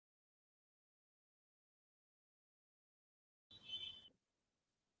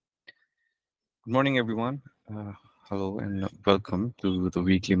Good morning, everyone. Hello and welcome to the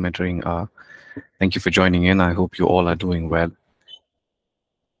weekly mentoring hour. Thank you for joining in. I hope you all are doing well.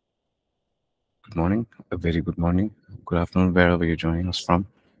 Good morning, a very good morning, good afternoon, wherever you're joining us from.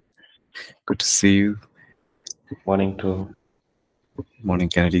 Good to see you. Morning to Morning,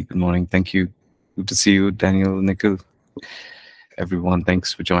 Kennedy. Good morning. Thank you. Good to see you, Daniel, Nikhil. Everyone,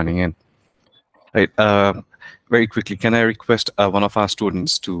 thanks for joining in. Right. Very quickly, can I request one of our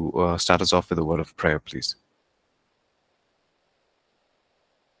students to start us off with a word of prayer, please?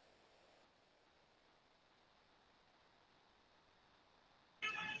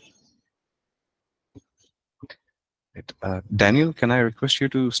 Right. Daniel, can I request you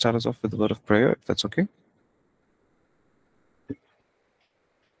to start us off with a word of prayer, if that's okay?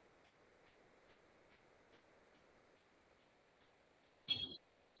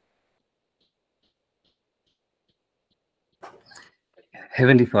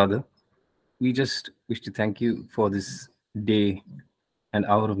 Heavenly Father, we just wish to thank you for this day and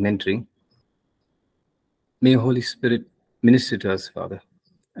hour of mentoring. May your Holy Spirit minister to us, Father,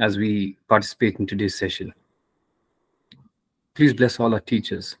 as we participate in today's session. Please bless all our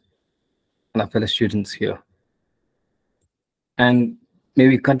teachers and our fellow students here. And may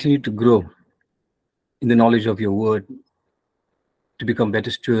we continue to grow in the knowledge of your word to become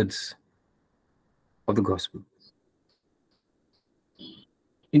better stewards of the gospel.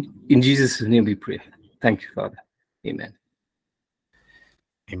 In Jesus' name we pray. Thank you, Father. Amen.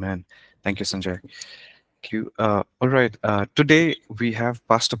 Amen. Thank you, Sanjay. Thank you. All right. Today we have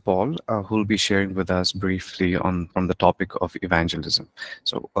Pastor Paul, who will be sharing with us briefly from the topic of evangelism.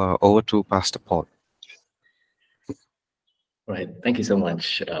 So over to Pastor Paul. Right. Thank you so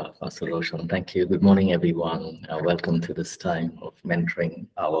much, Pastor Roshan. Thank you. Good morning, everyone. Welcome to this time of mentoring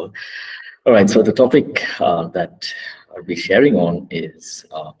hour. All right. So the topic that I'll be sharing on is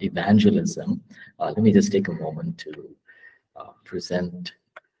evangelism. Let me just take a moment to present.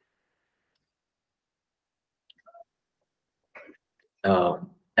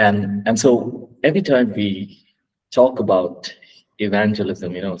 And so every time we talk about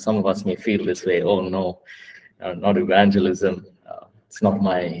evangelism, some of us may feel this way. Oh no, not evangelism. It's not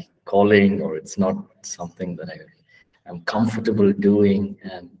my calling, or it's not something that I'm comfortable doing.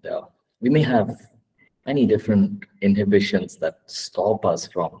 And we may have many different inhibitions that stop us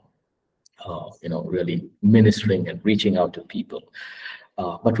from, really ministering and reaching out to people.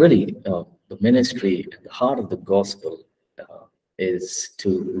 But really, the ministry at the heart of the gospel is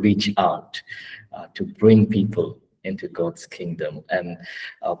to reach out, to bring people into God's kingdom. And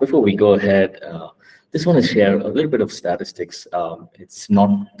before we go ahead, just want to share a little bit of statistics. It's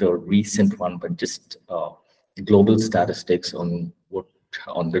not the recent one, but just global statistics on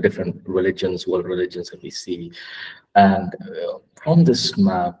the different religions, world religions that we see. And from this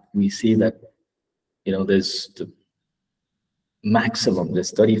map, we see that there's the maximum,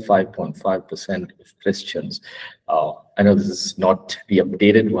 there's 35.5% of Christians. I know this is not the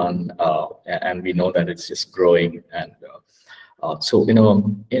updated one, and we know that it's just growing. And so in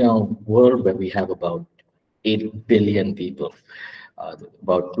a world where we have about 8 billion people,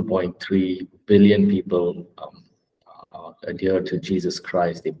 about 2.3 billion people adhere to Jesus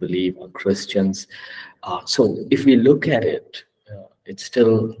Christ, they believe are Christians. So if we look at it, it's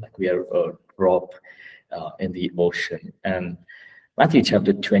still like we are a drop in the ocean. And Matthew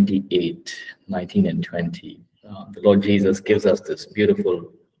chapter 28, 19 and 20, the Lord Jesus gives us this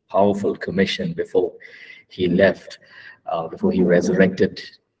beautiful, powerful commission before he left, before he resurrected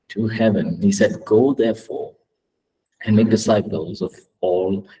to heaven. He said, "Go therefore and make disciples of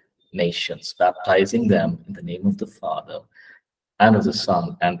all nations, baptizing them in the name of the Father and of the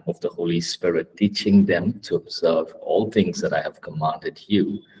Son and of the Holy Spirit, teaching them to observe all things that I have commanded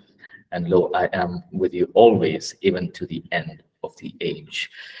you. And lo, I am with you always, even to the end of the age."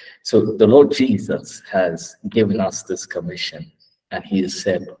 So the Lord Jesus has given us this commission, and he has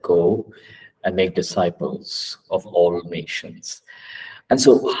said, "Go and make disciples of all nations." And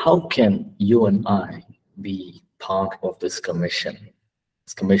so how can you and I be part of this commission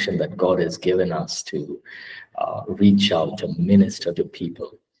that God has given us to reach out, to minister to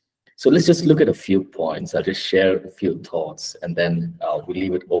people? So let's just look at a few points. I'll just share a few thoughts, and then we'll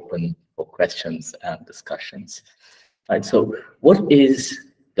leave it open for questions and discussions. Right. So what is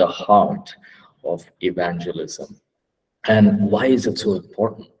the heart of evangelism, and why is it so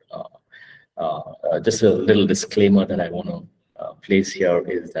important? Just a little disclaimer that I want to place here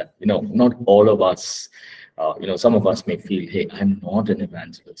is that, not all of us, some of us may feel, hey, I'm not an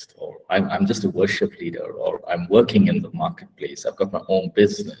evangelist, or I'm just a worship leader, or I'm working in the marketplace, I've got my own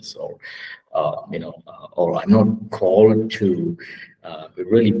business, or I'm not called to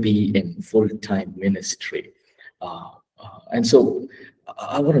really be in full-time ministry. And so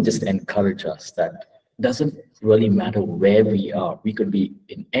I want to just encourage us that it doesn't really matter where we are. We could be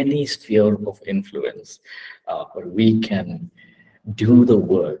in any sphere of influence, but we can do the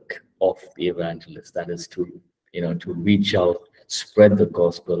work of the evangelist. That is to reach out, spread the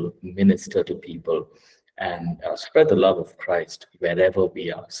gospel, minister to people, and spread the love of Christ wherever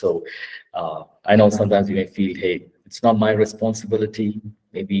we are. So I know sometimes you may feel, hey, it's not my responsibility.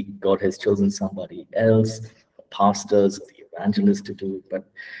 Maybe God has chosen somebody else, pastors, the evangelists to do it.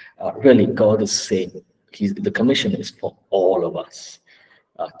 But really, God is saying the commission is for all of us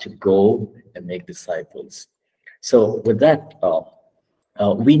to go and make disciples. So with that,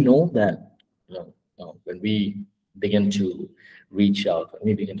 we know that when we begin to reach out, when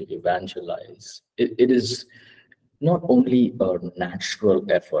we begin to evangelize, it is not only a natural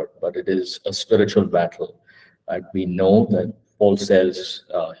effort, but it is a spiritual battle. Right? We know that Paul says,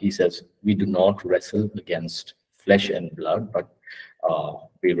 he says, we do not wrestle against flesh and blood, but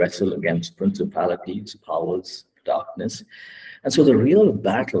we wrestle against principalities, powers, darkness. And so the real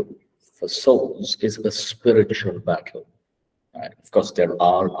battle for souls is a spiritual battle. Right? Of course, there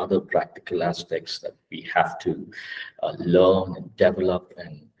are other practical aspects that we have to learn and develop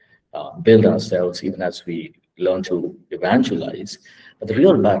and build ourselves even as we learn to evangelize. But the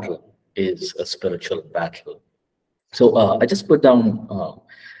real battle is a spiritual battle. So I just put down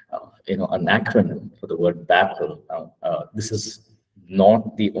an acronym for the word battle. This is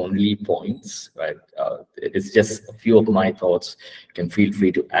not the only points, right? It's just a few of my thoughts. You can feel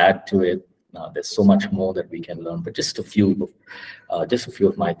free to add to it. There's so much more that we can learn, but just a few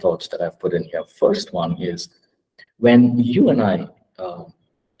of my thoughts that I've put in here. First one is when you and I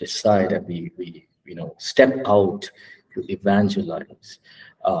decide that we step out to evangelize.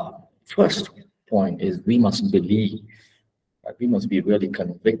 First point is we must believe. We must be really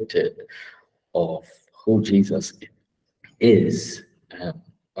convicted of who Jesus is, and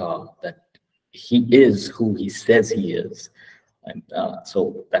that he is who he says he is. And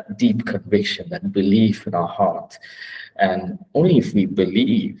so that deep conviction, that belief in our heart. And only if we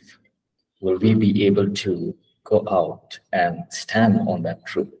believe will we be able to go out and stand on that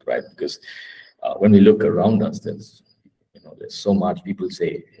truth, right? Because when we look around us, there's so much. People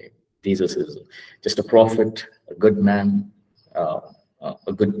say, hey, Jesus is just a prophet, a good man,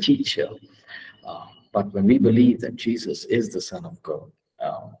 a good teacher. But when we believe that Jesus is the Son of God,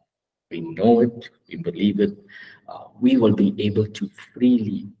 we know it, we believe it, we will be able to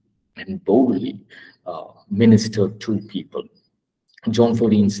freely and boldly minister to people. John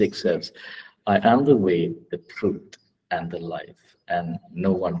 14:6 says, I am the way, the truth, and the life, and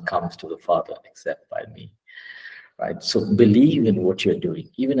no one comes to the Father except by me. Right? So believe in what you're doing,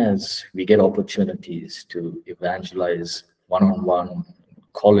 even as we get opportunities to evangelize one-on-one,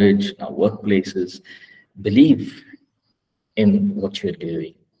 college, our workplaces. Believe in what you're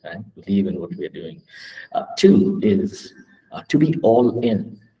doing. Right? Believe in what we're doing. Two is to be all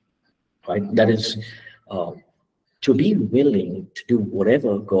in. Right? That is to be willing to do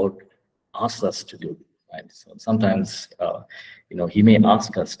whatever God asks us to do. Right? So sometimes, he may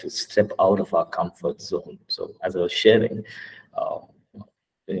ask us to step out of our comfort zone. So as I was sharing,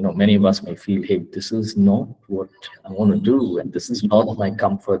 many of us may feel, hey, this is not what I want to do, and this is not my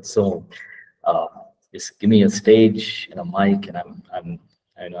comfort zone. Just give me a stage and a mic,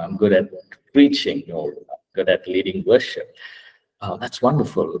 and I'm good at preaching, or good at leading worship. That's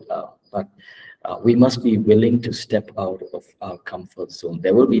wonderful, but we must be willing to step out of our comfort zone.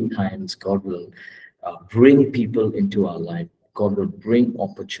 There will be times God will bring people into our life. God will bring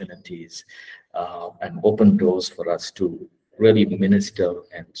opportunities and open doors for us to really minister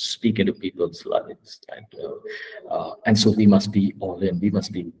and speak into people's lives. And so we must be all in. We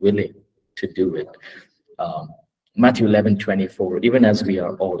must be willing to do it. Matthew 11:24, even as we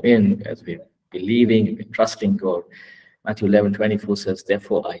are all in, as we're believing and trusting God, Matthew 11:24 says,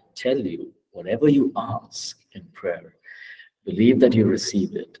 therefore I tell you, whatever you ask in prayer, believe that you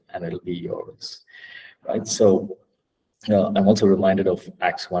receive it and it'll be yours. Right? So I'm also reminded of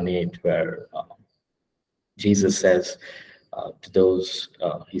Acts 1:8, where Jesus says to those,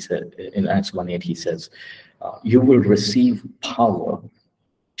 he said in Acts 1:8, he says, you will receive power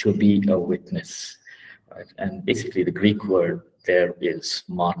to be a witness. Right? And basically the Greek word there is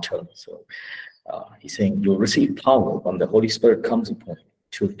martyr. So he's saying you'll receive power when the Holy Spirit comes upon you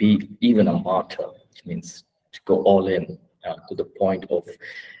to be even a martyr, which means to go all in to the point of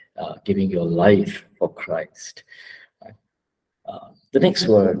giving your life for Christ. Right? The next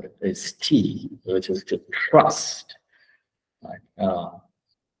word is T, which is to trust. Right?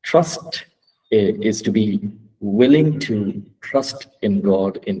 Trust is to be willing to trust in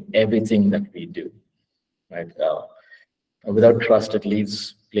God in everything that we do, right? Without trust, it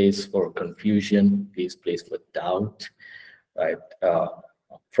leaves place for confusion, leaves place for doubt, right?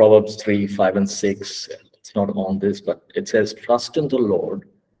 Proverbs 3, 5, and 6, it's not on this, but it says, trust in the Lord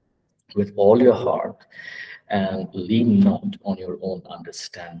with all your heart and lean not on your own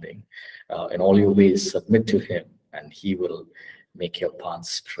understanding. In all your ways, submit to him, and he will make your paths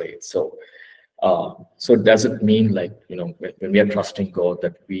straight. So does it mean, like, when we are trusting God,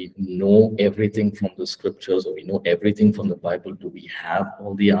 that we know everything from the scriptures, or we know everything from the Bible? Do we have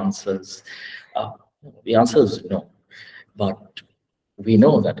all the answers? The answer is no. But we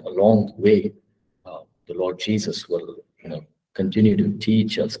know that along the way, the Lord Jesus will, continue to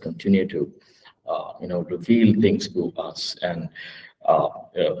teach us, continue to, reveal things to us. And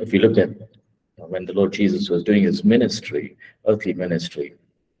if you look at when the Lord Jesus was doing his ministry, earthly ministry,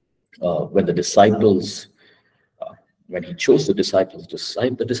 when the disciples, when he chose the disciples,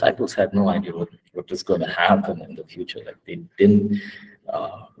 the disciples had no idea what was going to happen in the future. Like, they didn't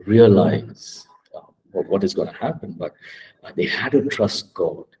realize what is going to happen, but they had to trust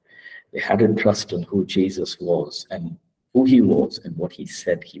God. They had to trust in who Jesus was and who he was and what he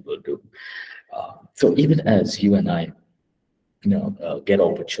said he will do. So even as you and I, get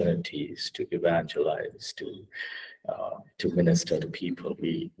opportunities to evangelize, to minister to people,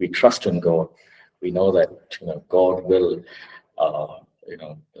 we trust in God. We know that God will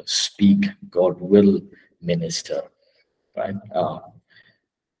speak, God will minister, right?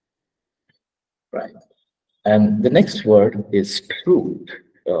 Right. And the next word is truth.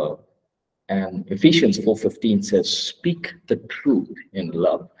 And Ephesians 4:15 says, speak the truth in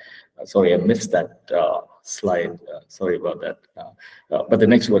love. Sorry, I missed that slide. Sorry about that. But the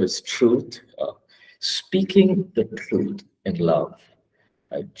next word is truth. Speaking the truth in love.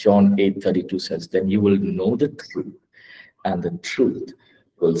 John 8:32 says, then you will know the truth, and the truth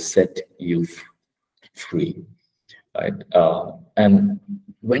will set you free. Right? And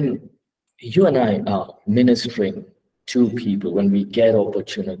when you and I are ministering to people, when we get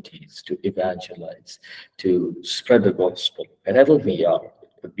opportunities to evangelize, to spread the gospel, wherever we are, it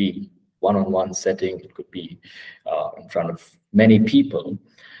could be one-on-one setting, it could be in front of many people.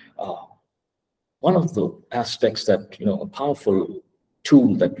 One of the aspects that, a powerful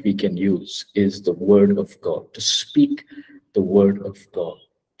tool that we can use is the word of God, to speak the word of God,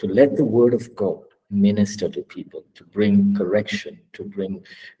 to let the word of God minister to people, to bring correction, to bring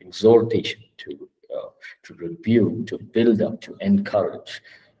exhortation, to rebuke, to build up, to encourage.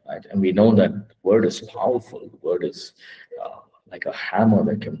 Right? And we know that the word is powerful. The word is like a hammer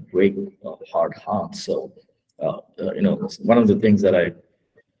that can break hard hearts. So, one of the things that I've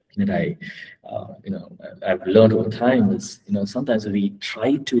learned over time is, sometimes we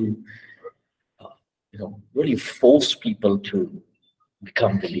try to, really force people to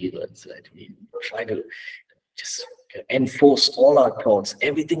become believers. Right? We try to just enforce all our thoughts,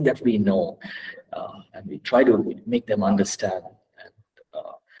 everything that we know, and we try to make them understand.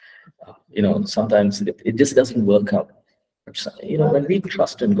 And sometimes it just doesn't work out. But, when we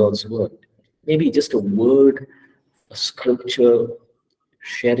trust in God's word, maybe just a word, a scripture,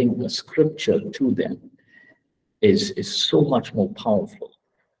 sharing a scripture to them is so much more powerful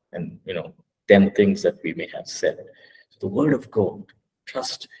than things that we may have said. The word of God,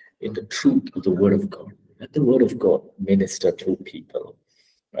 trust in the truth of the word of God. Let the word of God minister to people,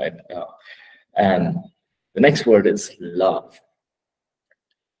 right? And the next word is love.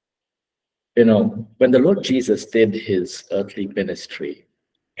 When the Lord Jesus did his earthly ministry,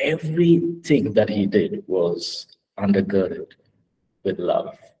 everything that he did was undergirded with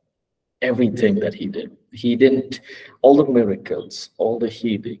love. Everything that he did. He didn't, all the miracles, all the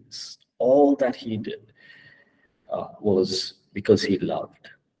healings, all that he did was because he loved.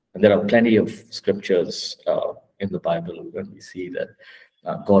 And there are plenty of scriptures in the Bible when we see that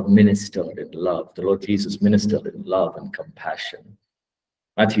God ministered in love. The Lord Jesus ministered in love and compassion.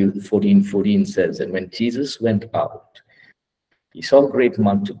 Matthew 14:14 says, and when Jesus went out, he saw a great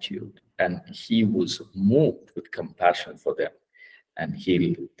multitude, and he was moved with compassion for them and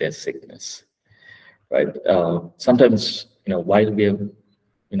healed their sickness. Right? Sometimes, while we are,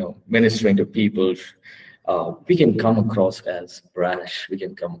 ministering to people, we can come across as brash, we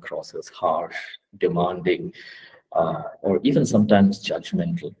can come across as harsh, demanding, or even sometimes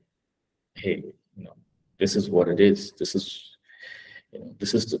judgmental. Hey, this is what it is. This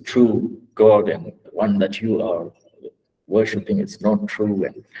is the true God, and the one that you are worshiping is not true.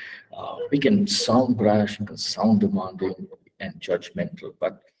 And we can sound brash, we can sound demanding and judgmental,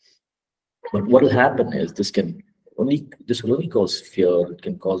 but what will happen is this will only cause fear, it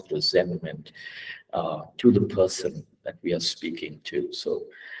can cause resentment, to the person that we are speaking to. So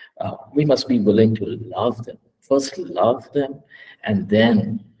we must be willing to love them. First love them and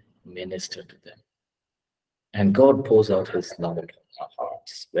then minister to them. And God pours out his love into our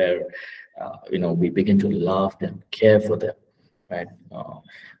hearts, where we begin to love them, care for them. Right?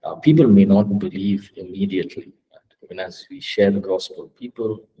 People may not believe immediately. Even as we share the gospel,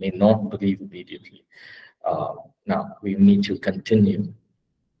 people may not believe immediately. Now we need to continue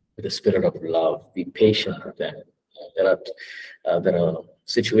with the spirit of love. Be patient with them. There are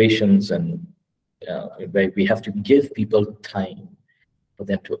situations and where we have to give people time for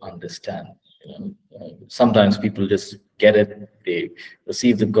them to understand. Sometimes people just get it, they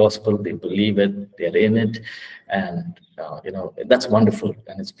receive the gospel, they believe it, they're in it, and that's wonderful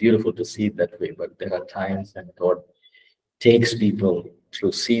and it's beautiful to see it that way. But there are times when God takes people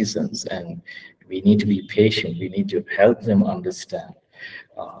through seasons, and we need to be patient. We need to help them understand,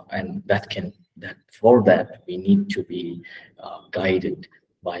 and for that we need to be guided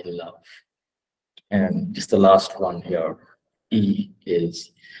by love. And just the last one here, E,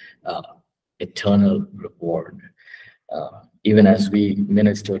 is eternal reward. Even as we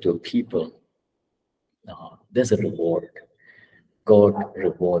minister to people, there's a reward. God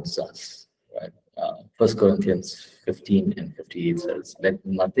rewards us. Right? 1 Corinthians 15:58 says, "Let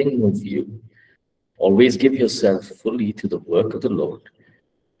nothing move you. Always give yourself fully to the work of the Lord,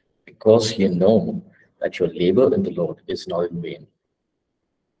 because you know that your labor in the Lord is not in vain."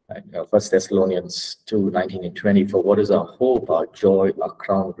 Right? 1 Thessalonians 2:19 and 20, "For what is our hope, our joy, our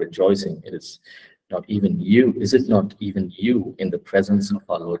crown of rejoicing? Is it not even you in the presence of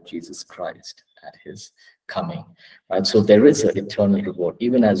our Lord Jesus Christ at his coming?" Right? So there is an eternal reward.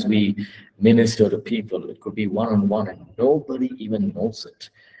 Even as we minister to people, it could be one-on-one and nobody even knows it.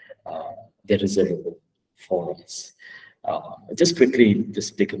 There is a reward for us. Just quickly,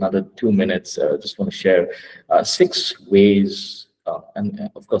 just take another 2 minutes. Just want to share 6 ways. And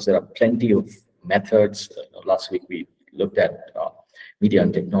of course, there are plenty of methods. Last week we looked at media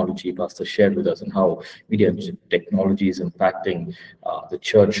and technology. Pastor shared with us and how media and technology is impacting the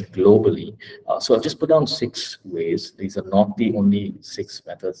church globally. So I've just put down 6 ways. These are not the only 6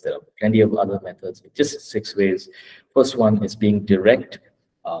 methods. There are plenty of other methods, but just 6 ways. First one is being direct,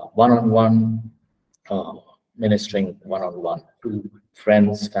 one-on-one, ministering one-on-one to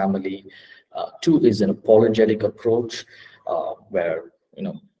friends, family. 2 is an apologetic approach, where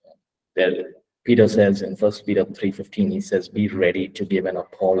Peter says in 1 Peter 3:15, he says, "Be ready to give an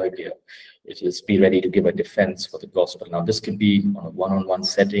apology." It is be ready to give a defense for the gospel. Now, this could be on a one-on-one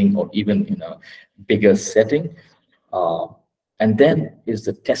setting or even in a bigger setting. And then is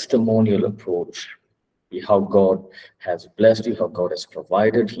the testimonial approach, how God has blessed you, how God has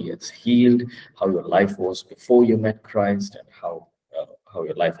provided, he has healed, how your life was before you met Christ, and how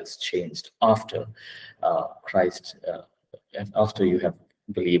your life has changed after Christ, after you have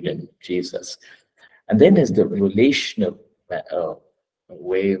believed in Jesus. And then there's the relational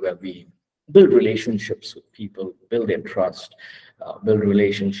way, where we build relationships with people, build their trust, build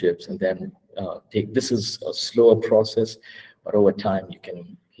relationships, and then this is a slower process, but over time you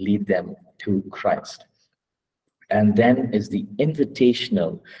can lead them to Christ. And then is the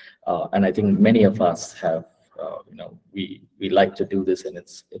invitational, and I think many of us have, we like to do this, and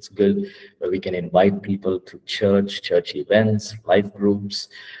it's good, where we can invite people to church events, life groups,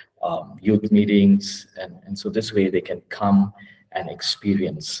 youth meetings, and so this way they can come and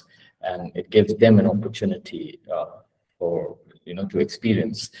experience, and it gives them an opportunity to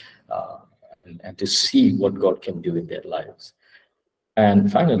experience and to see what God can do in their lives.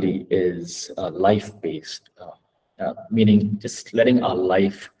 And finally is life-based, meaning just letting our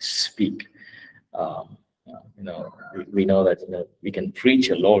life speak. We know that we can preach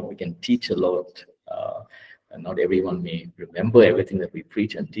a lot, we can teach a lot, and not everyone may remember everything that we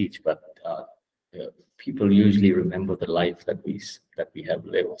preach and teach, but people usually remember the life that we have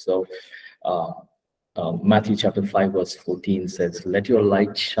lived. So Matthew chapter 5 verse 14 says, "Let your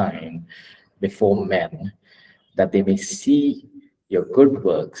light shine before men, that they may see your good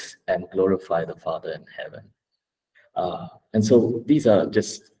works and glorify the Father in heaven." And so these are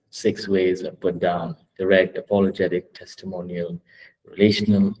just 6 ways I put down: direct, apologetic, testimonial,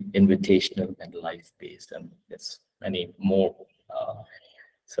 relational, invitational, and life-based. And there's many more.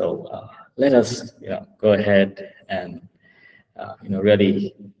 So let us go ahead and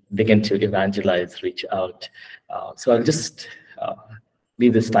really begin to evangelize, reach out. So I'll just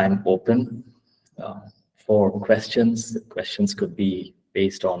leave this time open for questions. The questions could be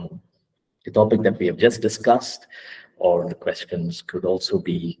based on the topic that we have just discussed, or the questions could also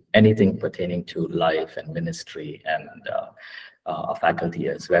be anything pertaining to life and ministry, and our faculty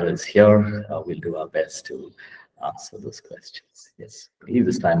as well as here. We'll do our best to answer those questions. Yes, leave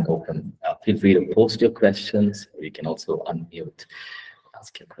this time open. Feel free to post your questions. You can also unmute,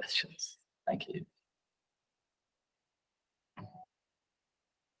 ask your questions. Thank you.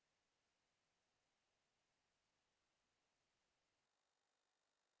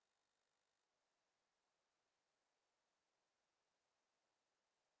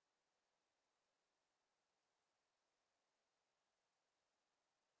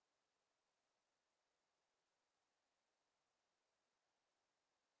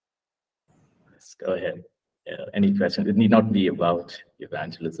 Let's go ahead. Any question? It need not be about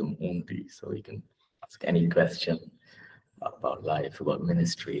evangelism only, so you can ask any question about life, about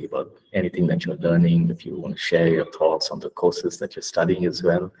ministry, about anything that you're learning. If you want to share your thoughts on the courses that you're studying as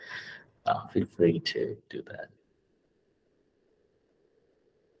well, feel free to do that.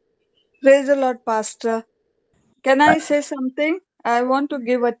 Praise the Lord, Pastor. Can I say something? I want to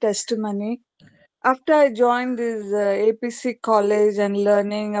give a testimony. After I joined this APC college and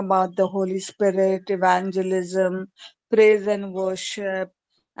learning about the Holy Spirit, evangelism, praise and worship,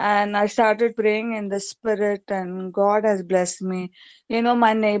 and I started praying in the Spirit, and God has blessed me. You know,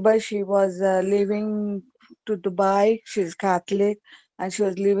 my neighbor, she was leaving to Dubai. She's Catholic, and she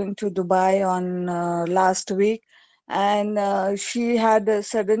was leaving to Dubai on last week. And she had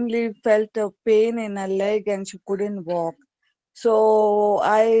suddenly felt a pain in her leg, and she couldn't walk. So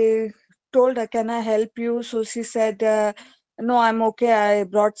I told her, "Can I help you?" So she said, "No, I'm okay. I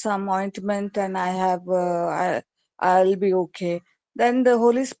brought some ointment and I have, I'll be okay." Then the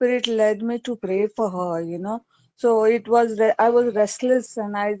Holy Spirit led me to pray for her, you know. So it was, I was restless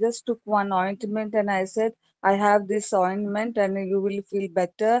and I just took one ointment and I said, "I have this ointment and you will feel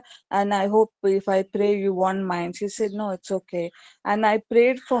better. And I hope if I pray, you won't mind." She said, "No, it's okay." And I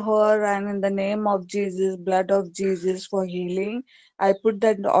prayed for her, and in the name of Jesus, blood of Jesus for healing, I put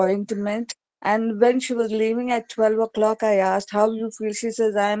that ointment. And when she was leaving at 12 o'clock, I asked, "How you feel?" She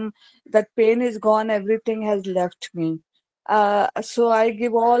says, that pain is gone, everything has left me. So I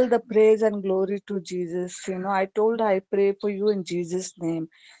give all the praise and glory to Jesus. You know, I told her, "I pray for you in Jesus' name."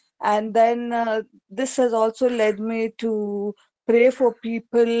 And then this has also led me to pray for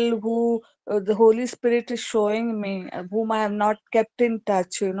people who the Holy Spirit is showing me, whom I have not kept in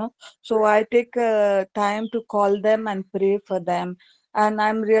touch, you know. So I take time to call them and pray for them. And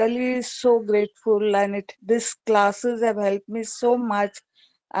I'm really so grateful. And these classes have helped me so much.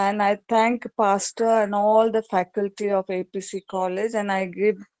 And I thank Pastor and all the faculty of APC College, and I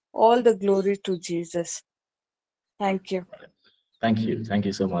give all the glory to Jesus. Thank you. Thank you. Thank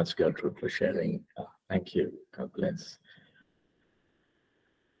you so much, Gertrude, for sharing. Thank you. God bless.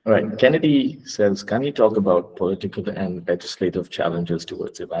 All right. Kennedy says, can you talk about political and legislative challenges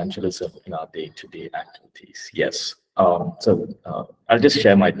towards evangelism in our day-to-day activities? Yes. So I'll just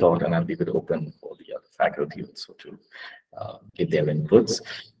share my thought and I'll leave it open for the other faculty also to give their inputs.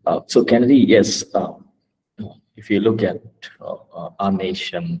 So Kennedy, yes, if you look at our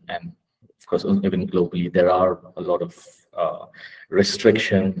nation and of course, even globally, there are a lot of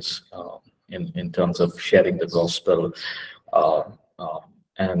restrictions in terms of sharing the gospel.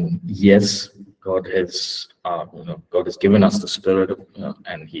 And yes, God has given us the Spirit,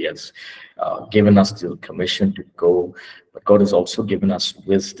 and He has given us the commission to go. But God has also given us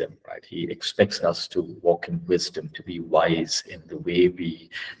wisdom, right? He expects us to walk in wisdom, to be wise in the way we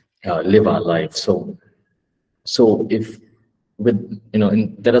live our life. So if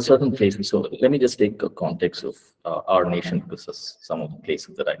there are certain places. So let me just take a context of our nation, because that's some of the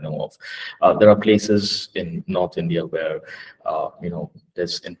places that I know of. There are places in North India where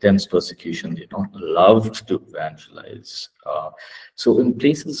there's intense persecution. They're not allowed to evangelize. So in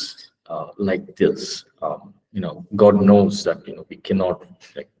places like this, God knows that we cannot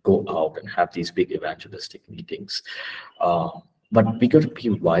go out and have these big evangelistic meetings. But we got to be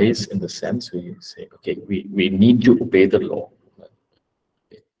wise in the sense we say, okay, we need to obey the law.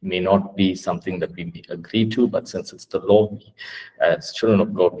 It may not be something that we may agree to, but since it's the law, as children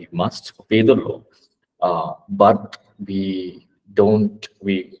of God, we must obey the law. But we don't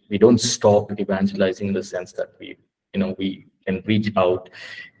stop evangelizing in the sense that we can reach out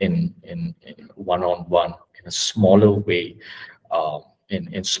in one-on-one in a smaller way,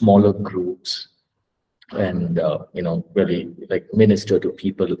 in smaller groups, and really minister to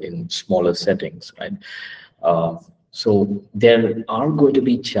people in smaller settings, right? So there are going to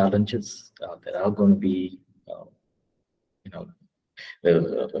be challenges. There are going to be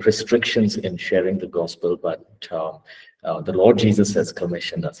restrictions in sharing the gospel, but the Lord Jesus has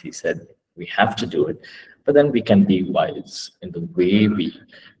commissioned us. He said we have to do it. but then we can be wise in the way we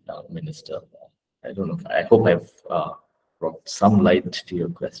minister. I don't know. I hope I've brought some light to your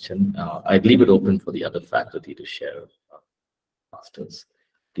question. I'd leave it open for the other faculty to share. Masters,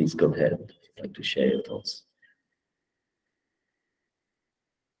 please go ahead if you'd like to share your thoughts.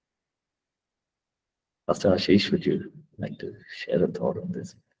 Pastor Ashish, would you like to share a thought on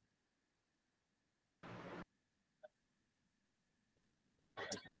this?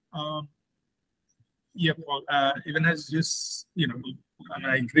 Yeah, Paul, even as just, and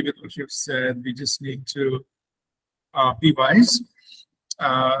I agree with what you've said, we just need to be wise.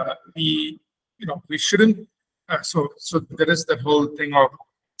 We shouldn't, so there is that whole thing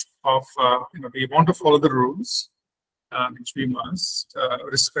of we want to follow the rules, which we must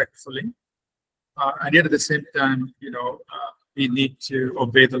respectfully. And yet at the same time, we need to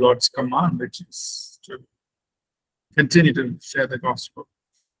obey the Lord's command, which is to continue to share the gospel.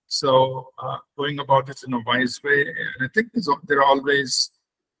 So going about it in a wise way, and I think there are always,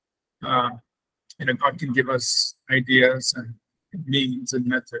 God can give us ideas and means and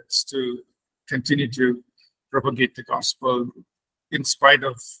methods to continue to propagate the gospel in spite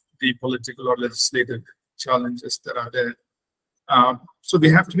of the political or legislative challenges that are there. So we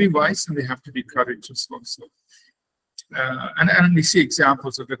have to be wise and we have to be courageous also. And we see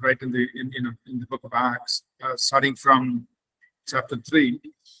examples of it right in the book of Acts, starting from chapter 3.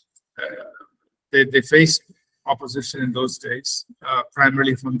 They faced opposition in those days,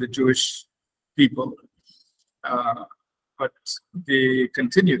 primarily from the Jewish people. But they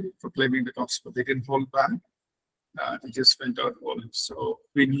continued proclaiming the gospel. They didn't hold back. They just went out bold. So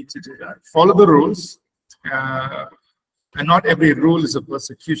we need to do that. Follow the rules. And not every rule is a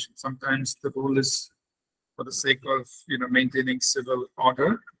persecution. Sometimes the rule is for the sake of maintaining civil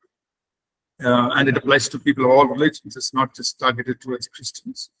order. And it applies to people of all religions. It's not just targeted towards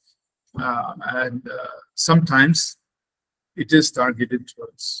Christians. And sometimes it is targeted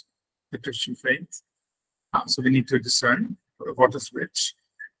towards the Christian faith. So we need to discern what is which.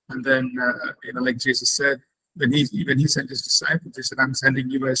 And then, like Jesus said, when he sent his disciples, he said, "I'm sending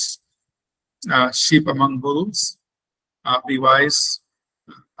you as sheep among wolves. Be wise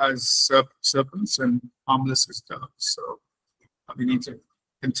as serpents and harmless as doves." So we need to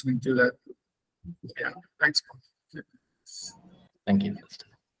continue to do that. Yeah, thanks, Paul. Thank you, Pastor.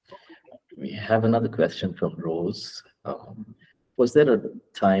 We have another question from Rose. Was there a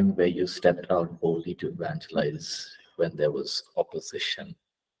time where you stepped out boldly to evangelize when there was opposition?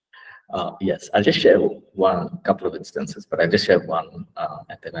 Yes, I'll just share one couple of instances, but I'll just share one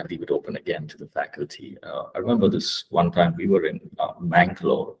and then I'll leave it open again to the faculty. I remember this one time we were in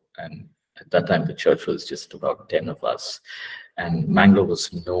Bangalore, and at that time the church was just about 10 of us, and Bangalore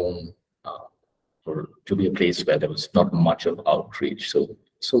was known to be a place where there was not much of outreach.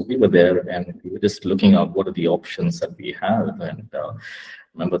 So we were there and we were just looking at what are the options that we have. And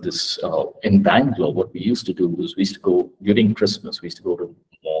remember this, in Bangalore, what we used to do was we used to go, during Christmas, we used to go to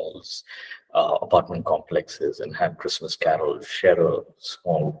malls, apartment complexes and have Christmas carols, share a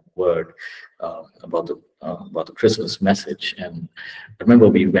small word about the Christmas message. And I remember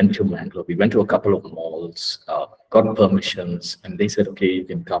we went to Bangalore, we went to a couple of malls, got permissions, and they said, okay, you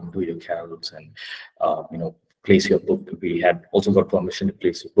can come do your carols and, place your book. We had also got permission to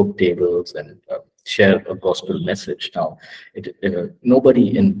place book tables and share a gospel message. Now,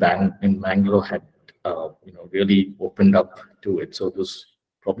 nobody in Bangalore had, really opened up to it. So it was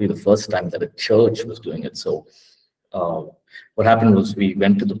probably the first time that a church was doing it. So what happened was we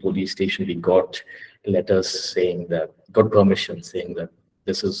went to the police station. We got letters saying that, got permission saying that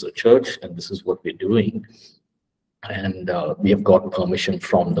this is a church and this is what we're doing. And we have got permission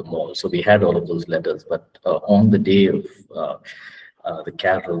from the mall. So we had all of those letters. But on the day of the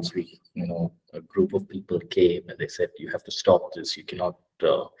carols, a group of people came and they said, you have to stop this. You cannot,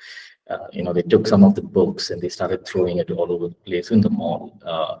 they took some of the books and they started throwing it all over the place in the mall.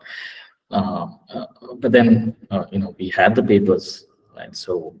 But then, we had the papers, right?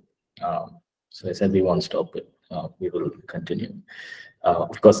 So I said, we won't stop it. We will continue.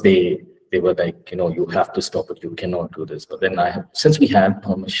 Of course, they were like, you have to stop it. You cannot do this. But then since we had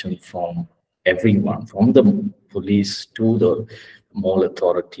permission from everyone, from the police to the mall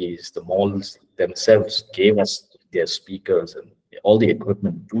authorities, the malls themselves gave us their speakers and all the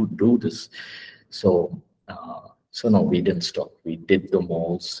equipment to do this. So no, we didn't stop. We did the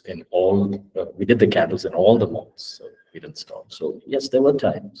malls in all, we did the carols in all the malls. So we didn't stop. So yes, there were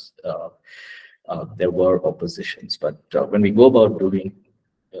times, there were oppositions, but when we go about doing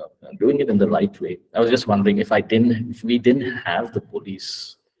it in the right way. I was just wondering if we didn't have the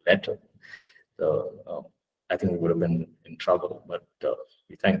police letter, I think we would have been in trouble. But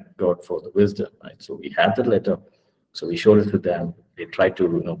we thank God for the wisdom, right? So we had the letter, so we showed it to them. They tried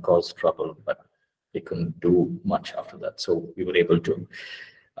to cause trouble, but they couldn't do much after that. So we were able to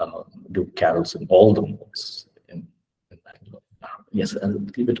do carols in all the malls in Bangalore. Yes, I'll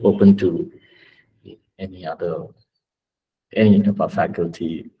leave it open to any of our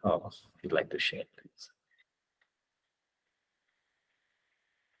faculty if you'd like to share, please.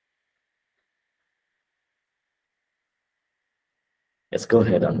 Yes, go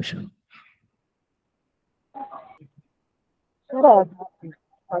ahead, Anusha. Sir,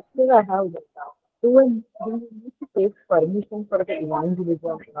 I have that now. Do you need to take permission for the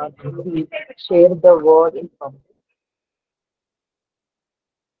evangelism to we share the word in public?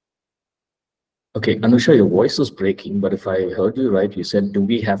 Okay, Anusha, your voice was breaking, but if I heard you right, you said, do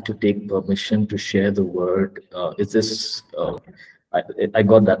we have to take permission to share the word? Is this, I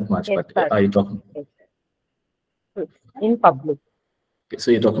got that much, Yes, but sir. are you talking, Yes. In public. okay,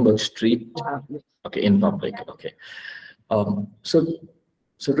 so you're talking about street? Yes. Okay, in public, okay. So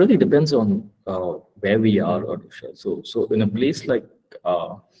it really depends on where we are, Anusha. So in a place like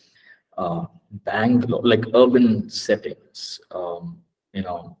Bangalore, like urban settings,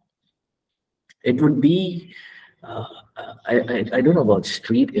 it would be, I don't know about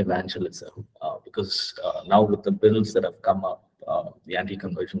street evangelism because now with the bills that have come up, the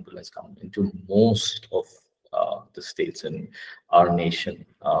anti-conversion bill has come into most of the states in our nation.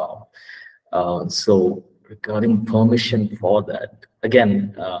 So regarding permission for that,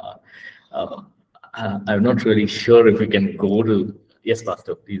 again, I'm not really sure if we can go to, yes,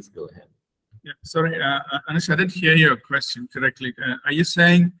 Pastor, please go ahead. Yeah, sorry, Anish, I didn't hear your question correctly. Are you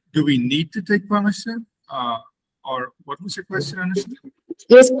saying, do we need to take permission? Or what was your question, Anish?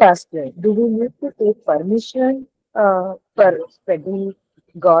 Yes, Pastor. Do we need to take permission for spreading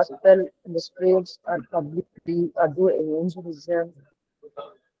gospel in the streets or publicly or do evangelism?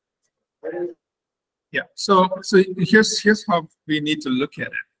 Yeah, so here's how we need to look at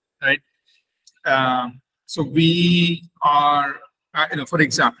it, right? So we are, for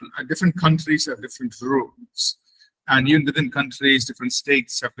example, different countries have different rules, and even within countries, different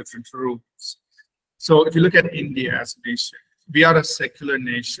states have different rules. So if you look at India as a nation, we are a secular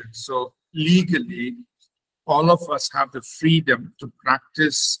nation. So legally, all of us have the freedom to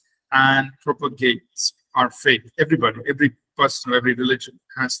practice and propagate our faith. Everybody, every person, every religion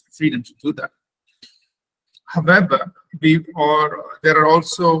has the freedom to do that. However, there are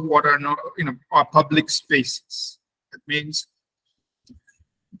also what are not, our public spaces. That means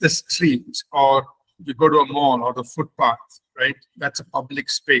the street, or you go to a mall or the footpath, right? That's a public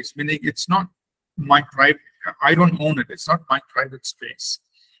space, meaning it's not my private, I don't own it. It's not my private space.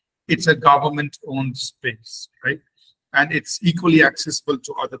 It's a government-owned space, right? And it's equally accessible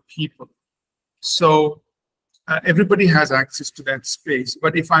to other people. So everybody has access to that space.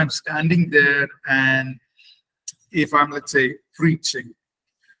 But if I'm standing there and if I'm, let's say, preaching,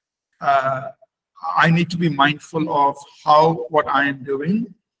 I need to be mindful of how what I am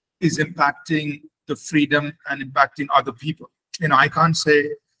doing is impacting the freedom and impacting other people. I can't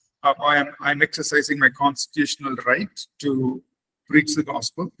say I'm exercising my constitutional right to preach the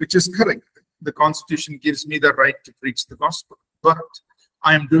gospel, which is correct. The Constitution gives me the right to preach the gospel, but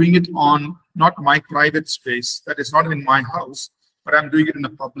I am doing it on not my private space, that is not in my house, but I'm doing it in a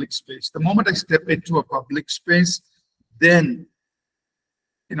public space. The moment I step into a public space, then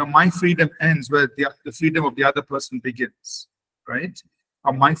my freedom ends where the freedom of the other person begins, right?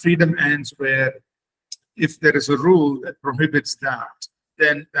 My freedom ends where if there is a rule that prohibits that,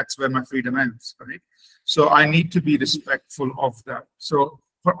 then that's where my freedom ends, right? So I need to be respectful of that. So,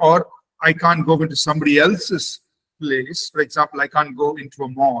 or I can't go into somebody else's place. For example, I can't go into a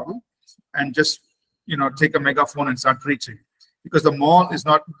mall and just, take a megaphone and start preaching, because the mall is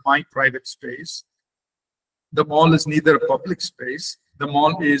not my private space. The mall is neither a public space. The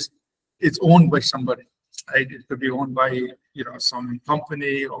mall it's owned by somebody. Right? It could be owned by, some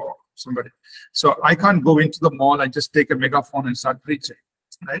company or somebody. So I can't go into the mall and just take a megaphone and start preaching.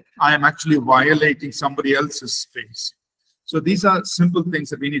 Right? I am actually violating somebody else's space. So these are simple things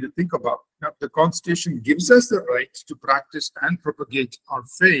that we need to think about. Now, the Constitution gives us the right to practice and propagate our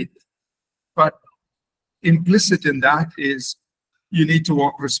faith, but implicit in that is you need to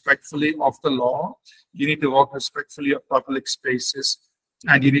walk respectfully of the law, you need to walk respectfully of public spaces,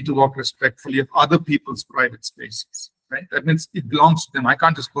 and you need to walk respectfully of other people's private spaces. Right? That means it belongs to them. I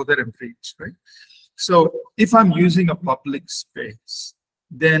can't just go there and preach. Right? So if I'm using a public space,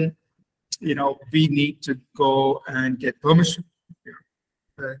 then we need to go and get permission.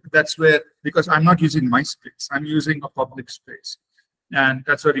 That's where, because I'm not using my space, I'm using a public space. And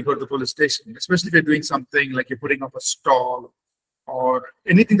that's where we go to the police station, especially if you're doing something like you're putting up a stall or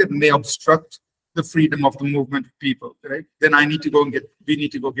anything that may obstruct the freedom of the movement of people, right? Then we need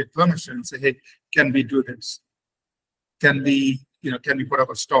to go get permission and say, hey, can we do this? Can we put up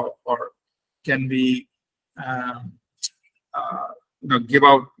a stall, or can we, give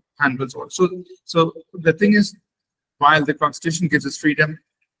out handbills? So the thing is, while the Constitution gives us freedom,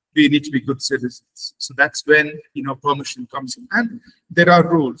 we need to be good citizens. So that's when permission comes in, and there are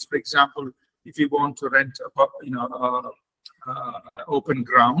rules. For example, if you want to rent open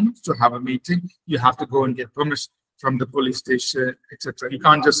ground to have a meeting, you have to go and get permission from the police station, etc. You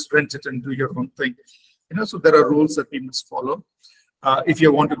can't just rent it and do your own thing. So there are rules that we must follow. If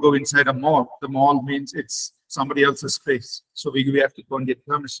you want to go inside a mall, the mall means it's somebody else's space, so we have to go and get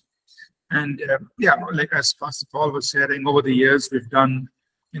permission. And like as Pastor Paul was sharing, over the years we've done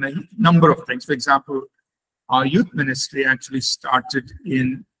a number of things. For example, our youth ministry actually started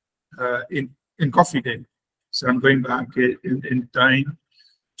in Coffee Day. So I'm going back in time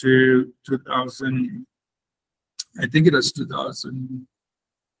to 2000. I think it was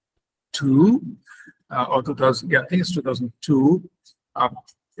 2002 or 2000. Yeah, I think it's 2002.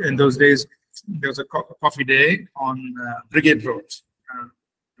 In those days, there was a coffee day on Brigade Road,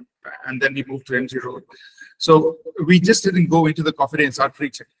 and then we moved to MG Road. So we just didn't go into the coffee day and start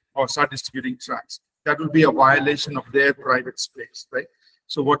preaching or start distributing tracts. That would be a violation of their private space, right?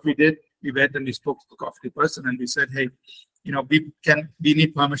 So what we did, we went and we spoke to the coffee person, and we said, hey, we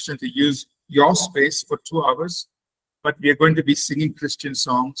need permission to use your space for 2 hours, but we are going to be singing Christian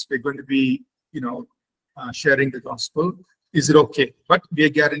songs. We're going to be, sharing the gospel. Is it okay? But we are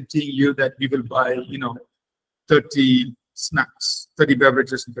guaranteeing you that we will buy, 30 snacks, 30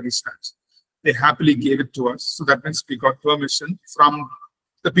 beverages and 30 snacks. They happily gave it to us. So that means we got permission from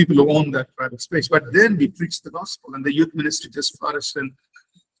the people who own that private space. But then we preached the gospel, and the youth ministry just flourished. And,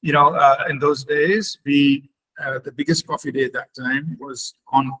 in those days, the biggest coffee day at that time was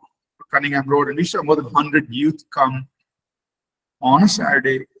on Cunningham Road. And we saw more than 100 youth come on a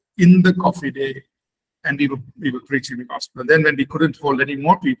Saturday in the coffee day, and we were preaching the gospel. And then when we couldn't hold any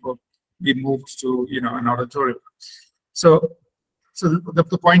more people, we moved to an auditorium. So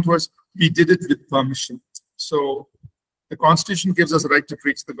the point was, we did it with permission. So the Constitution gives us a right to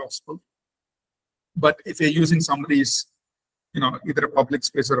preach the gospel. But if you're using somebody's, either a public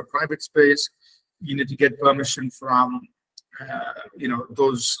space or a private space, you need to get permission from,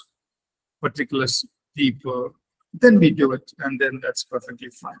 those particular people. Then we do it, and then that's perfectly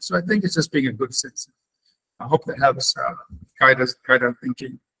fine. So I think it's just being a good citizen. I hope that helps guide our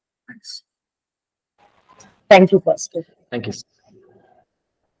thinking. Thanks. Thank you, Pastor. Thank you.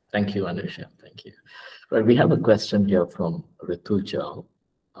 Thank you, Anusha. Thank you. Right, we have a question here from Rituja.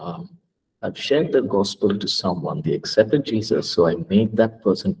 I've shared the gospel to someone. They accepted Jesus, so I made that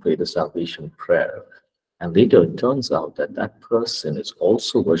person pray the salvation prayer. And later it turns out that that person is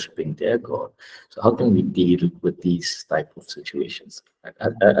also worshiping their God. So how can we deal with these type of situations?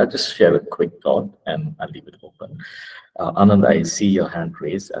 I'll just share a quick thought and I'll leave it open. Anand, I see your hand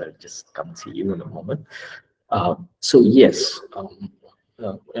raised. I'll just come to you in a moment. So yes,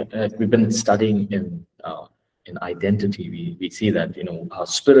 we've been studying in identity. We see that our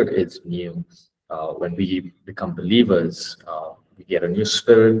spirit is new. When we become believers, we get a new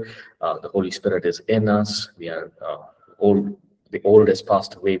spirit. The Holy Spirit is in us. We are old. The old has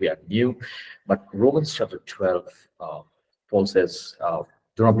passed away. We are new. But Romans chapter 12, Paul says,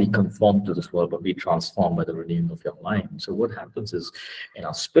 "Do not be conformed to this world, but be transformed by the renewing of your mind." So what happens is, in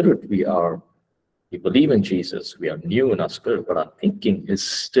our spirit, we believe in Jesus. We are new in our spirit, but our thinking is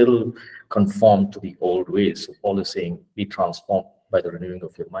still conformed to the old ways. So Paul is saying, "Be transformed by the renewing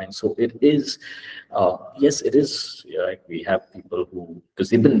of your mind." So it is, yes, it is. Right? We have people who, because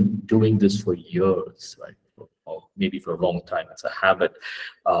they've been doing this for years, right? Or maybe for a long time. It's a habit.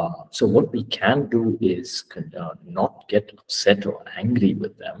 So what we can do is not get upset or angry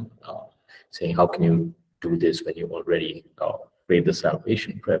with them, saying, "How can you do this when you already pray the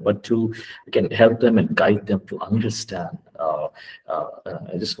salvation prayer?" But to again help them and guide them to understand.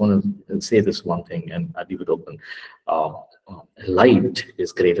 I just want to say this one thing, and I'll leave it open. Light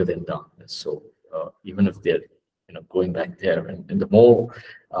is greater than darkness. So even if they're going back there, and the more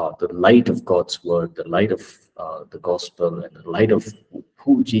the light of God's word, the light of the gospel, and the light of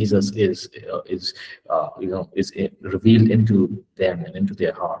who Jesus is revealed into them and into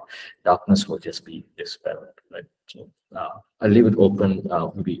their heart, darkness will just be dispelled. Right? So I'll leave it open.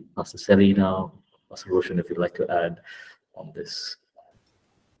 Maybe Pastor Selena, Pastor Roshan, if you'd like to add on this.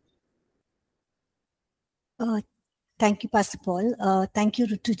 Thank you, Pastor Paul. Thank you,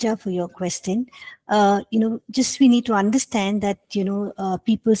 Rutuja, for your question. Just we need to understand that,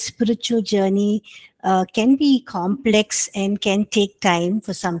 people's spiritual journey can be complex and can take time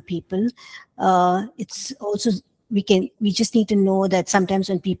for some people. It's also, we just need to know that sometimes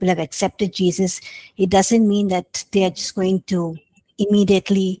when people have accepted Jesus, it doesn't mean that they are just going to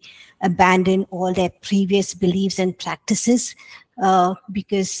immediately abandon all their previous beliefs and practices,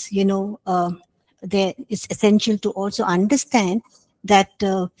 because, it's essential to also understand that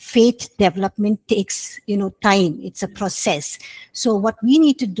faith development takes time. It's a process. So what we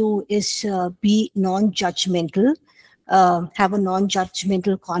need to do is be non-judgmental, have a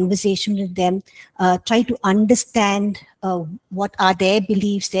non-judgmental conversation with them, try to understand what are their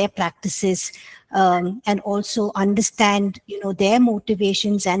beliefs, their practices, and also understand their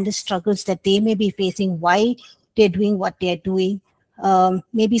motivations and the struggles that they may be facing, why they're doing what they're doing.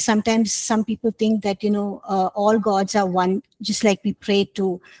 Maybe sometimes some people think that all gods are one, just like we pray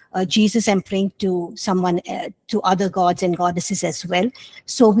to Jesus and praying to someone, to other gods and goddesses as well.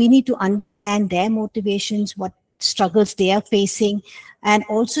 So we need to understand their motivations, what struggles they are facing, and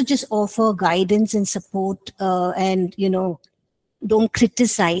also just offer guidance and support, and don't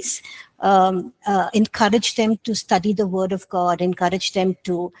criticize. Encourage them to study the Word of God, encourage them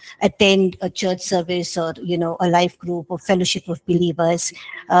to attend a church service or a life group or fellowship of believers,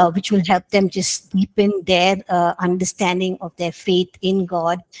 which will help them just deepen their understanding of their faith in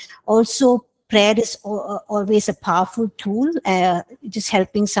God. Also, prayer is always a powerful tool, just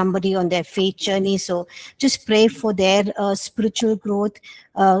helping somebody on their faith journey. So just pray for their spiritual growth.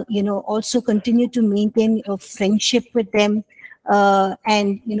 Also continue to maintain your friendship with them.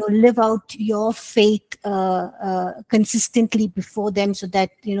 And live out your faith consistently before them, so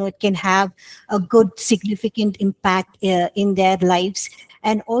that it can have a good significant impact in their lives.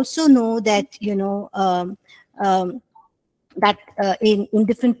 And also know that in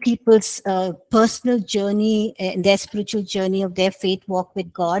different people's personal journey, in their spiritual journey of their faith walk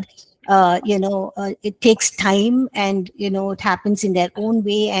with God, it takes time, and it happens in their own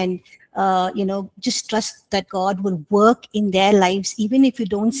way. And just trust that God will work in their lives. Even if you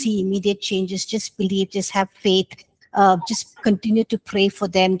don't see immediate changes, just believe, just have faith, just continue to pray for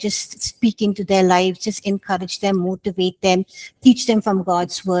them, just speak into their lives, just encourage them, motivate them, teach them from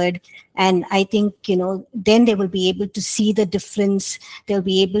God's word. And I think, then they will be able to see the difference. They'll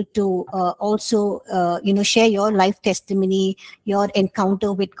be able to also, share your life testimony, your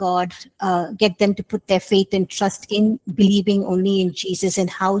encounter with God, get them to put their faith and trust in believing only in Jesus, and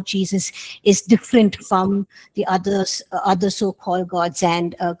how Jesus is different from the other so-called gods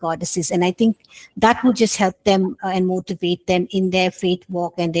and goddesses. And I think that will just help them and motivate them in their faith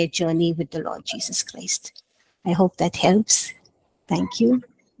walk and their journey with the Lord Jesus Christ. I hope that helps. Thank you.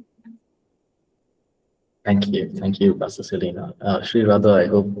 Thank you, Pastor Selena. Sri Radha, I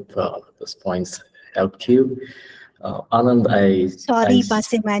hope those points helped you. Anand, Sorry,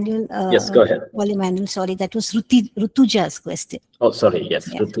 Pastor Emmanuel. Yes, go ahead. Well, Emmanuel, sorry, that was Rutuja's question. Oh, sorry, yes,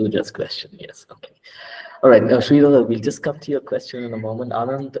 Yeah. Rutuja's question, yes, okay. All right, Sri Radha, we'll just come to your question in a moment.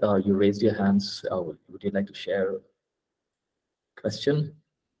 Anand, you raised your hands. Would you like to share a question?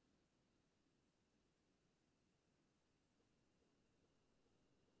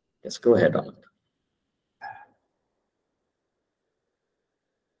 Yes, go ahead, Anand.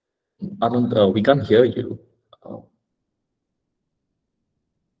 Anand, we can't hear you.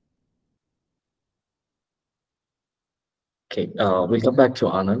 Okay, we'll come back to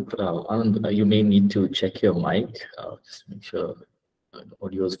Anand. Anand, you may need to check your mic. Just make sure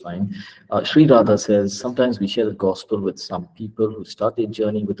audio is fine. Sri Radha says, sometimes we share the gospel with some people who start their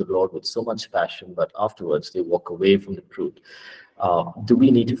journey with the Lord with so much passion, but afterwards they walk away from the truth. Do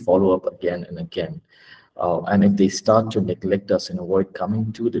we need to follow up again and again? And if they start to neglect us and avoid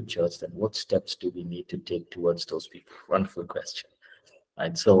coming to the church, then what steps do we need to take towards those people? Wonderful question.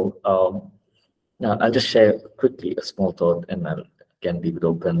 Right. So now I'll just share quickly a small thought, and I'll again leave it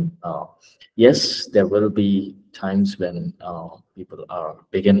open. Yes, there will be times when people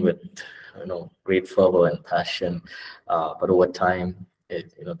begin with great fervor and passion, but over time,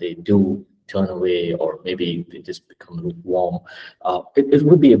 they do turn away, or maybe they just become lukewarm. It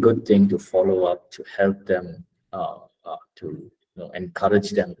would be a good thing to follow up, to help them, to encourage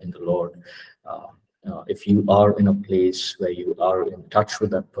them in the Lord. If you are in a place where you are in touch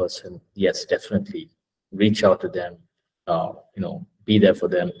with that person, yes, definitely reach out to them. Be there for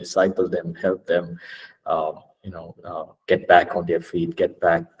them, disciple them, help them. Get back on their feet, get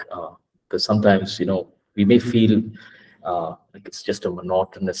back, because sometimes we may feel like it's just a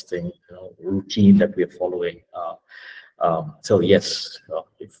monotonous thing, routine that we are following. So yes,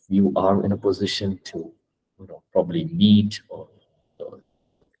 if you are in a position to probably meet or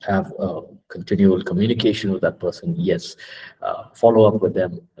have continual communication with that person. Yes, follow up with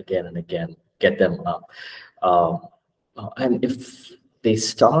them again and again, get them up. And if they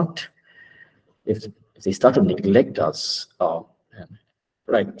start to neglect us,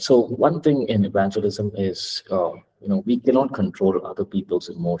 right. So one thing in evangelism is, we cannot control other people's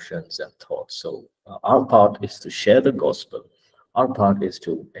emotions and thoughts. So our part is to share the gospel. Our part is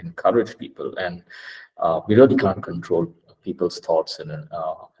to encourage people, and we really can't control people's thoughts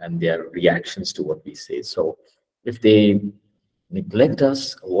and their reactions to what we say. So if they neglect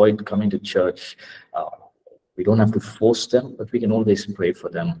us, avoid coming to church, we don't have to force them, but we can always pray for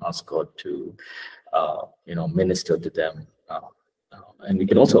them, ask God to, minister to them. And we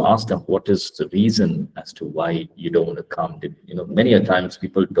can also ask them, what is the reason as to why you don't want to come? Many a times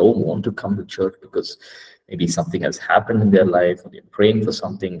people don't want to come to church because maybe something has happened in their life, or they're praying for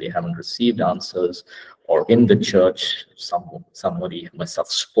something, they haven't received answers, or in the church, somebody must have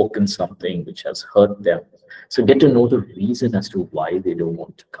spoken something which has hurt them. So get to know the reason as to why they don't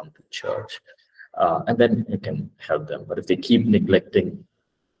want to come to church. And then you can help them. But if they keep neglecting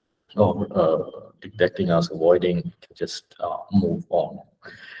us, avoiding, just move on.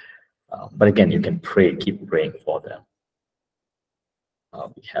 But again, you can pray, keep praying for them.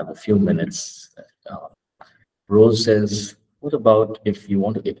 We have a few minutes. Rose says, what about if you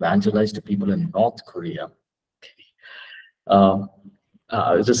want to evangelize to people in North Korea? I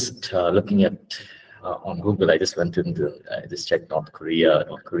was just looking at on Google. I just went into, I just checked North Korea.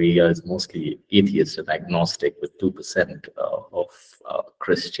 North Korea is mostly atheist and agnostic, with 2% of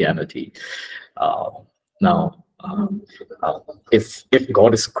Christianity. Now, if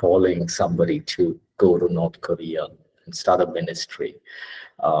God is calling somebody to go to North Korea and start a ministry,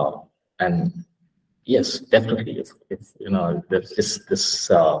 and yes, definitely, if there's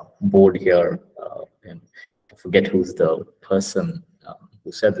this board here, and I forget who's the person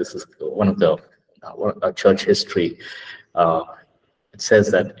who said this, is one of the church history. It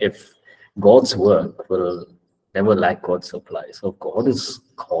says that if God's work will never lack God's supply. So God is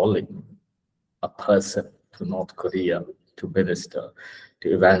calling a person to North Korea to minister,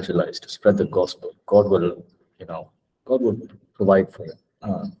 to evangelize, to spread the gospel. God will provide for it.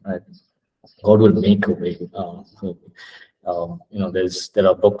 Right? God will make a way. There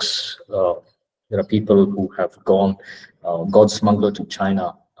are books. There are people who have gone. God's Smuggler to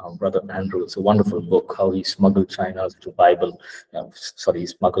China. Brother Andrew, it's a wonderful book, how he smuggled China to Bible. He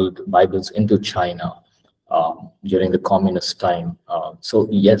smuggled Bibles into China during the communist time. So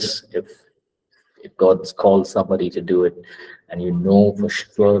yes, if God's called somebody to do it, and you know for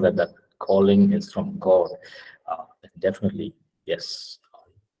sure that that calling is from God, definitely yes,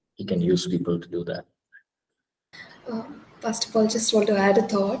 He can use people to do that. Pastor Paul, just want to add a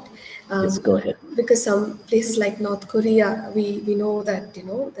thought. Yes, go ahead. Because some places like North Korea, we know that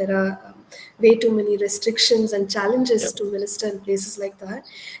there are way too many restrictions and challenges to minister in places like that.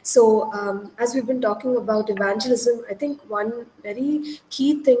 So as we've been talking about evangelism, I think one very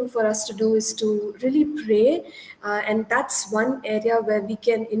key thing for us to do is to really pray, and that's one area where we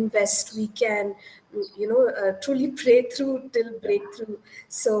can invest. We can truly pray through till breakthrough.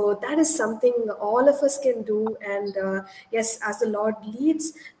 So that is something all of us can do. And yes, as the Lord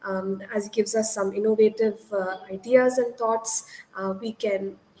leads, as He gives us some innovative ideas and thoughts, we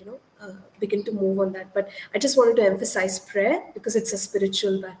can begin to move on that. But I just wanted to emphasize prayer, because it's a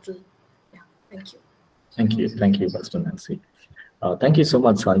spiritual battle. Yeah, thank you. Thank you, Pastor Nancy. Thank you so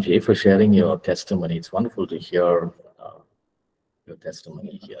much, Sanjay, for sharing your testimony. It's wonderful to hear your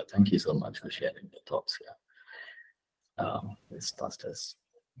testimony here. Thank you so much for sharing your thoughts here. This pastor's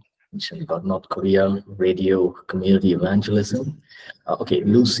mentioned about North Korea, radio, community evangelism. Okay,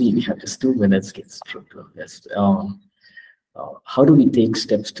 Lucy, we have just 2 minutes. Get straight to this. How do we take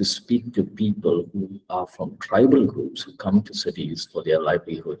steps to speak to people who are from tribal groups who come to cities for their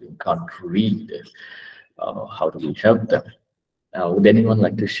livelihood and can't read? How do we help them? Would anyone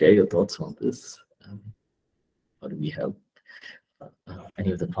like to share your thoughts on this? How do we help?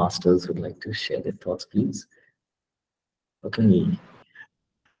 Any of the pastors would like to share their thoughts, please? Okay.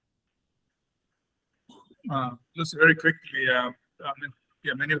 Just very quickly,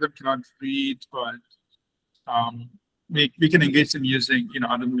 many of them cannot read, but we can engage them using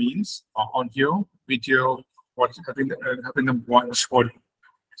other means, audio, video, helping them watch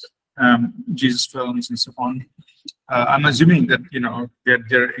Jesus films and so on. I'm assuming that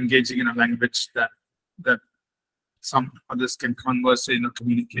they're engaging in a language that some others can converse,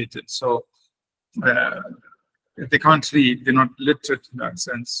 communicate it. So if they can't read, they're not literate in that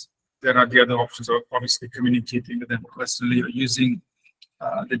sense. There are the other options of obviously communicating with them personally or using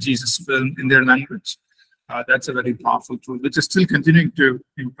the Jesus film in their language. That's a very powerful tool, which is still continuing to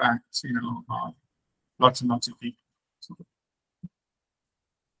impact, lots and lots of people. So,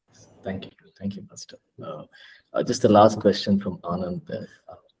 thank you, Pastor. Just the last question from Anand there.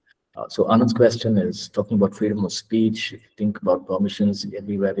 So Anand's question is talking about freedom of speech. If you think about permissions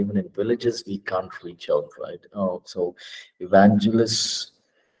everywhere, even in villages, we can't reach out, right? So evangelists,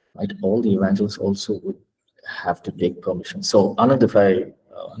 right? All the evangelists also would have to take permission. So Anand, if I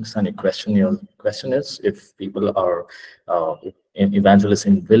understand your question is if people are evangelists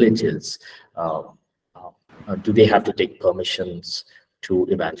in villages, do they have to take permissions to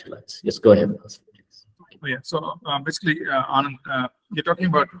evangelize? Yes, go ahead, Pastor. yeah. So basically, Anand, you're talking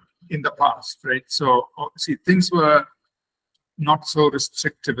about in the past, right? So see, things were not so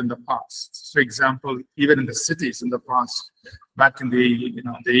restrictive in the past. For example, even in the cities in the past, back in the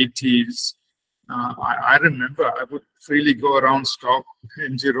the 80s, I remember I would freely go around, stop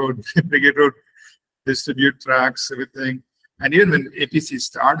MG Road, Brigade Road, distribute tracts, everything. And even when APC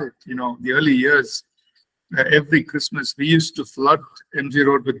started, the early years, every Christmas we used to flood MG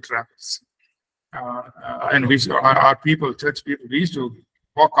Road with tracts. And we, our people, church people, we used to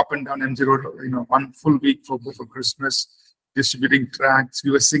walk up and down MG Road, one full week before Christmas, distributing tracts.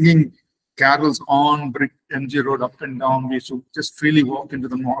 We were singing carols on MG Road up and down. We used to just freely walk into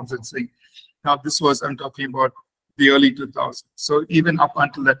the malls and sing. Now, I'm talking about the early 2000s. So even up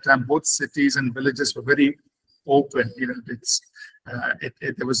until that time, both cities and villages were very open.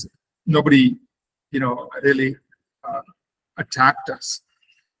 There was nobody, really attacked us.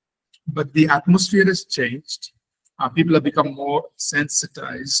 But the atmosphere has changed. People have become more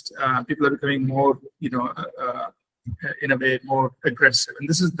sensitized. People are becoming more, in a way, more aggressive. And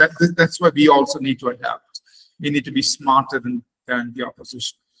that's why we also need to adapt. We need to be smarter than the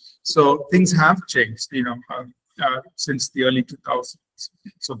opposition. So things have changed, since the early 2000s.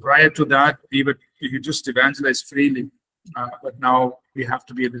 So prior to that, we could just evangelize freely, but now we have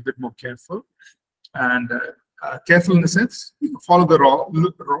to be a little bit more careful. And careful in the sense, follow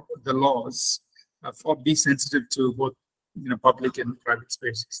the laws, be sensitive to both public and private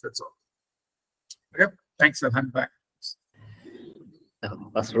spaces. That's all. Okay, thanks. I'll hand back.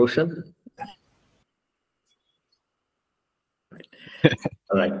 Pastor Roshan.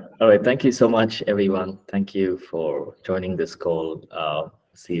 All right. Thank you so much, everyone. Thank you for joining this call.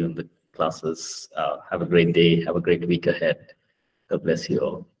 See you in the classes. Have a great day. Have a great week ahead. God bless you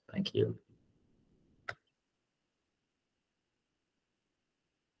all. Thank you.